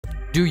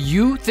Do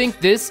you think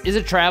this is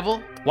a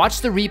travel?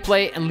 Watch the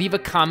replay and leave a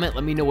comment,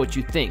 let me know what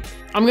you think.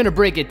 I'm gonna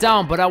break it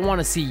down, but I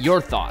wanna see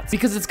your thoughts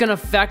because it's gonna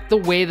affect the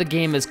way the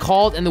game is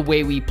called and the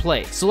way we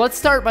play. So let's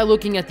start by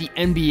looking at the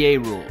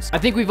NBA rules. I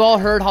think we've all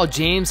heard how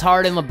James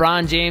Harden,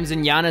 LeBron James,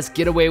 and Giannis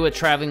get away with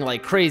traveling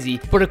like crazy,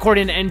 but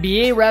according to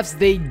NBA refs,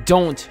 they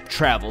don't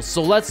travel.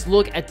 So let's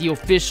look at the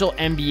official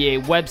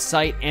NBA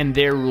website and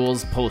their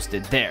rules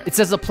posted there. It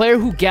says a player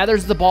who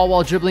gathers the ball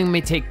while dribbling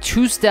may take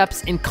 2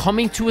 steps in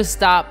coming to a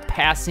stop,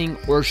 passing,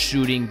 or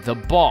shooting the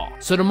ball.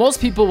 So to most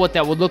people, what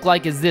that would look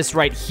like is this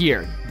right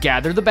here.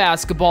 Gather the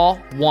basketball,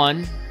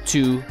 1,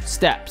 2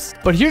 steps.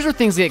 But here's where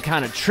things get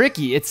kind of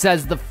tricky. It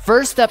says the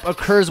first step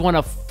occurs when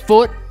a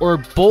foot or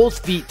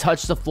both feet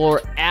touch the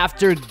floor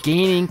after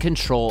gaining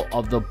control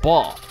of the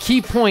ball.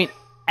 Key point,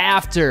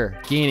 after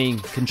gaining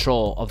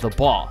control of the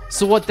ball.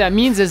 So what that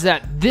means is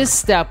that this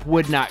step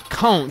would not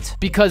count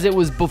because it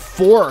was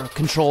before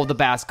control of the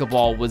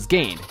basketball was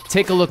gained.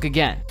 Take a look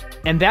again.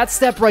 And that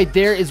step right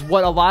there is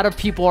what a lot of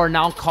people are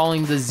now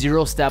calling the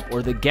 0 step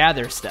or the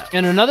gather step.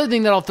 And another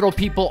thing that'll throw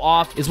people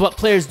off is what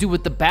players do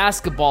with the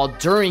basketball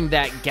during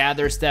that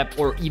gather step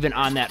or even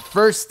on that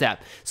first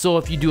step. So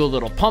if you do a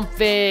little pump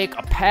fake,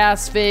 a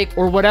pass fake,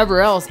 or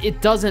whatever else,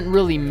 it doesn't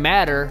really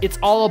matter. It's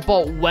all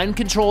about when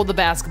control of the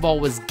basketball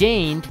was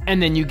gained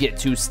and then you get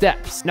 2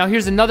 steps. Now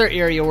here's another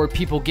area where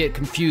people get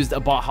confused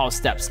about how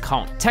steps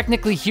count.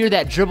 Technically here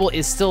that dribble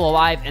is still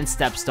alive and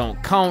steps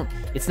don't count.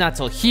 It's not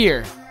till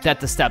here that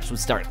the steps would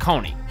start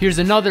counting. Here's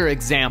another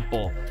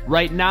example.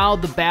 Right now,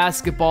 the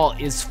basketball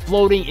is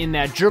floating in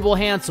that dribble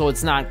hand, so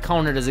it's not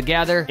counted as a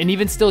gather, and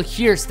even still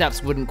here,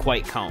 steps wouldn't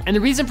quite count. And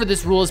the reason for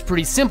this rule is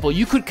pretty simple.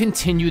 You could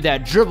continue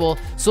that dribble,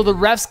 so the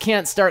refs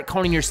can't start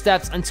counting your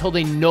steps until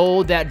they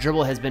know that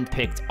dribble has been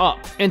picked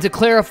up. And to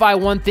clarify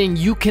one thing,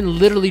 you can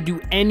literally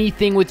do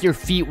anything with your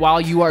feet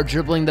while you are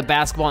dribbling the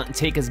basketball and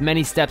take as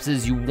many steps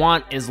as you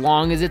want, as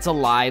long as it's a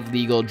live,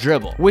 legal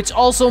dribble. Which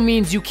also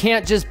means you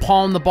can't just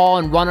palm the ball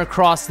and run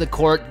across the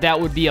court. That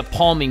would be a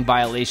palming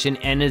violation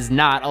and is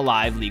not a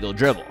live legal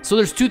dribble. So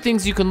there's 2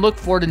 things you can look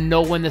for to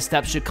know when the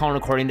steps should count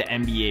according to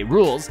NBA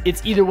rules.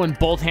 It's either when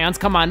both hands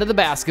come onto the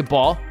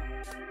basketball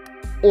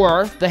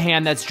or the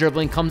hand that's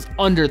dribbling comes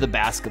under the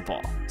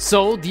basketball.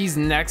 So these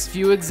next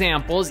few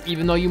examples,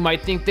 even though you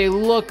might think they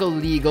look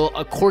illegal,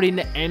 according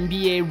to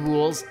NBA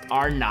rules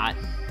are not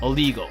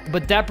illegal.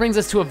 But that brings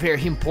us to a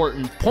very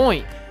important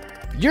point.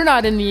 You're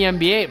not in the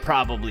NBA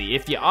probably.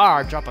 If you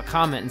are, drop a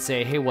comment and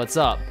say, hey, what's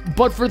up?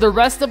 But for the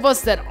rest of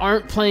us that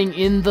aren't playing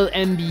in the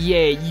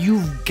NBA,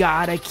 you've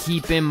gotta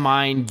keep in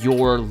mind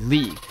your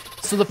league.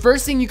 So the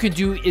first thing you could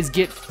do is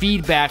get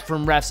feedback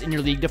from refs in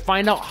your league to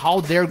find out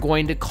how they're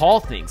going to call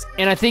things.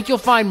 And I think you'll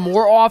find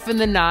more often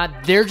than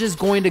not, they're just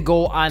going to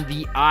go on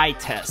the eye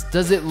test.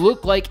 Does it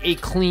look like a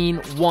clean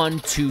 1,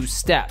 2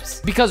 steps?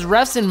 Because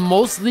refs in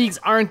most leagues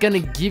aren't going to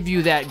give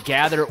you that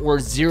gather or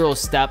 0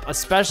 step,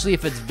 especially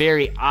if it's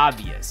very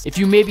obvious. If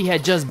you maybe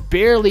had just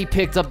barely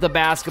picked up the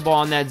basketball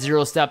on that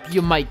 0 step,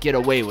 you might get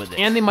away with it.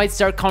 And they might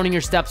start counting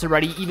your steps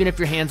already, even if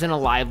your hand's in a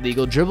live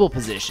legal dribble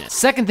position.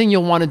 Second thing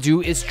you'll want to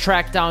do is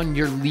track down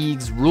your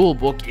league's rule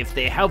book if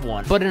they have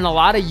one. But in a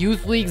lot of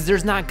youth leagues,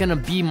 there's not going to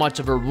be much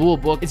of a rule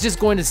book. It's just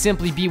going to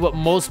simply be what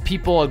most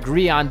people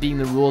agree on being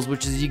the rules,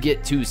 which is you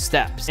get 2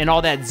 steps. And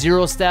all that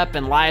 0 step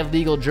and live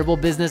legal dribble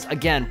business,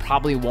 again,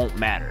 probably won't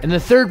matter. And the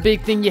third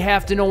big thing you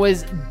have to know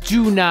is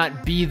do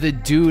not be the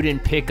dude in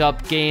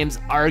pickup games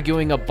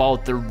arguing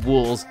about the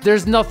rules.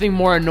 There's nothing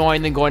more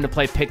annoying than going to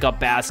play pickup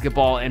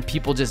basketball and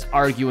people just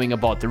arguing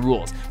about the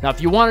rules. Now,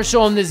 if you want to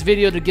show them this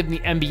video to give them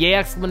the NBA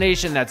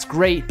explanation, that's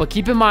great. But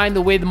keep in mind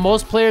the way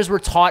most players were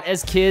taught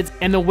as kids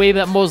and the way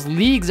that most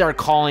leagues are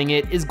calling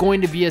it is going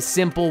to be a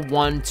simple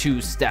 1, 2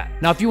 step.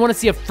 Now, if you want to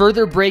see a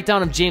further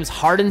breakdown of James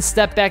Harden's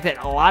step back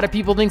that a lot of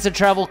people think is a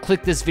travel,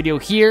 click this video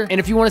here. And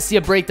if you want to see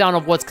a breakdown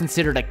of what's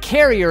considered a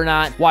carry or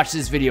not, watch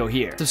this video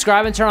here.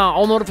 Subscribe and turn on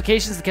all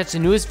notifications to catch the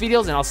newest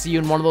videos, and I'll see you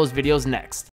in one of those videos next.